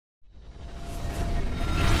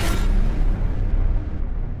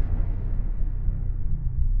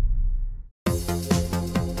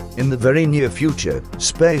In the very near future,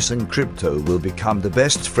 space and crypto will become the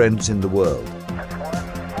best friends in the world.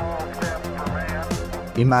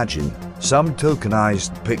 Imagine some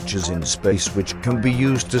tokenized pictures in space which can be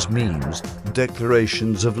used as memes,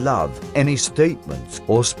 declarations of love, any statements,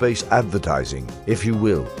 or space advertising, if you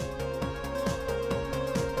will.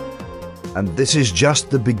 And this is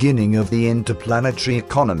just the beginning of the interplanetary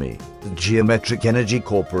economy the Geometric Energy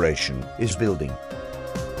Corporation is building.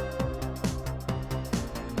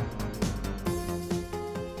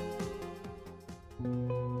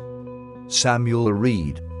 Samuel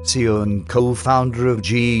Reed, CEO and co-founder of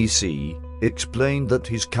GEC, explained that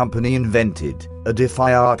his company invented a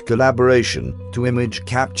DeFi art collaboration to image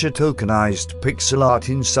capture tokenized pixel art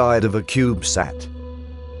inside of a CubeSat.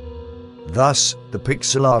 Thus, the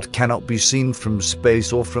pixel art cannot be seen from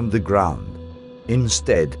space or from the ground.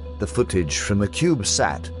 Instead, the footage from a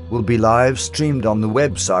CubeSat will be live streamed on the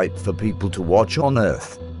website for people to watch on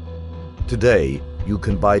Earth. Today, you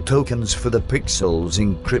can buy tokens for the pixels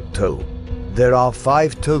in crypto. There are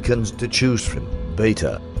 5 tokens to choose from: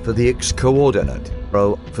 beta for the X coordinate,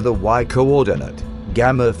 rho for the Y coordinate,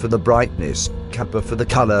 gamma for the brightness, kappa for the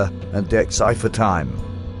color, and xi for time.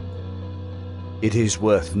 It is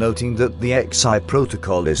worth noting that the XI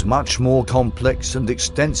protocol is much more complex and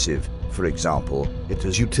extensive. For example, it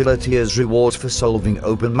has utility as rewards for solving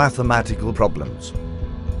open mathematical problems.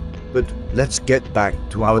 But let's get back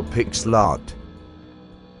to our pixel art.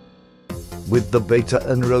 With the beta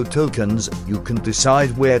and rho tokens, you can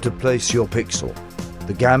decide where to place your pixel.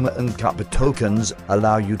 The gamma and kappa tokens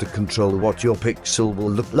allow you to control what your pixel will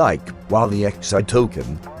look like, while the xi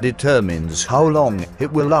token determines how long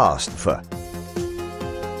it will last for.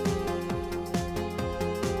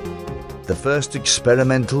 The first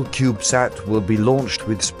experimental CubeSat will be launched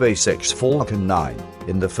with SpaceX Falcon 9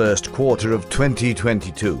 in the first quarter of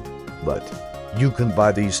 2022. But you can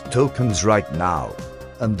buy these tokens right now,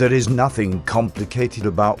 and there is nothing complicated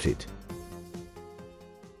about it.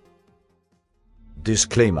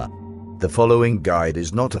 Disclaimer: the following guide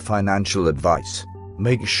is not a financial advice.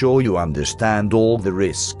 Make sure you understand all the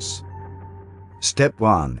risks. Step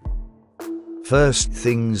 1. First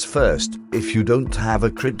things first, if you don't have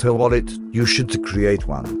a crypto wallet, you should create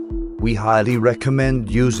one. We highly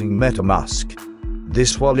recommend using MetaMask.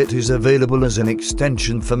 This wallet is available as an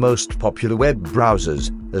extension for most popular web browsers,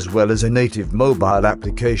 as well as a native mobile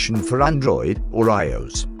application for Android or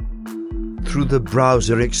iOS. Through the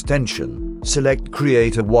browser extension, select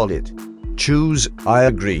Create a Wallet, choose I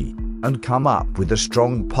agree, and come up with a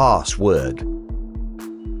strong password.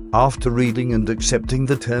 After reading and accepting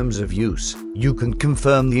the terms of use, you can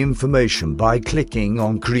confirm the information by clicking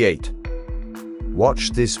on Create.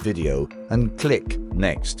 Watch this video and click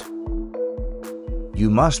Next. You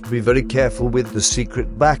must be very careful with the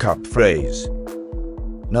secret backup phrase.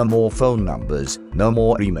 No more phone numbers, no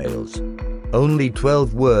more emails. Only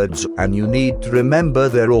 12 words, and you need to remember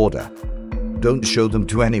their order. Don't show them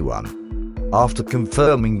to anyone. After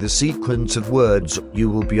confirming the sequence of words, you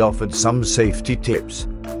will be offered some safety tips.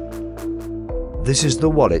 This is the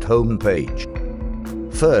wallet homepage.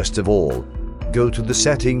 First of all, go to the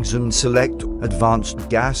settings and select Advanced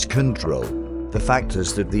Gas Control. The fact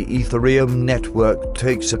is that the Ethereum network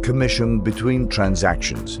takes a commission between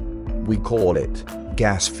transactions. We call it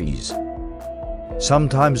gas fees.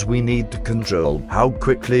 Sometimes we need to control how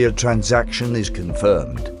quickly a transaction is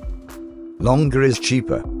confirmed. Longer is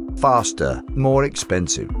cheaper, faster, more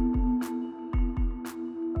expensive.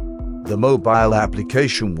 The mobile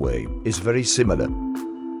application way is very similar.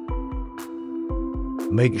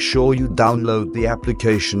 Make sure you download the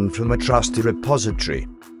application from a trusted repository.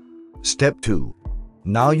 Step 2.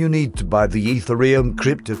 Now you need to buy the Ethereum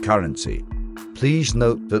cryptocurrency. Please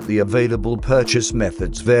note that the available purchase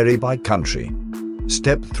methods vary by country.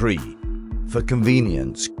 Step 3. For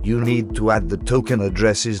convenience, you need to add the token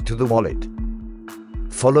addresses to the wallet.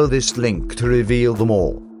 Follow this link to reveal them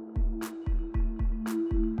all.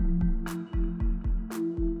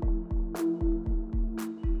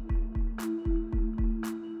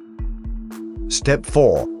 Step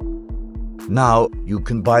 4. Now, you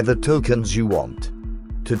can buy the tokens you want.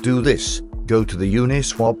 To do this, go to the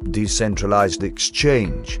Uniswap decentralized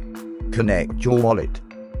exchange. Connect your wallet.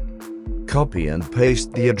 Copy and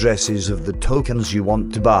paste the addresses of the tokens you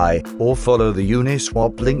want to buy, or follow the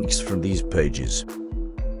Uniswap links from these pages.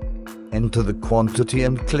 Enter the quantity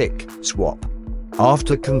and click Swap.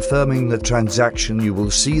 After confirming the transaction, you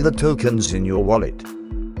will see the tokens in your wallet.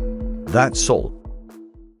 That's all.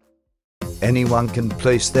 Anyone can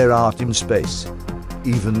place their art in space.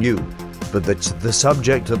 Even you. But that's the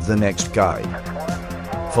subject of the next guide.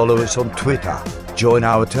 Follow us on Twitter, join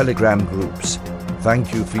our Telegram groups,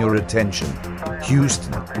 Thank you for your attention.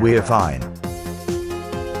 Houston, we're fine.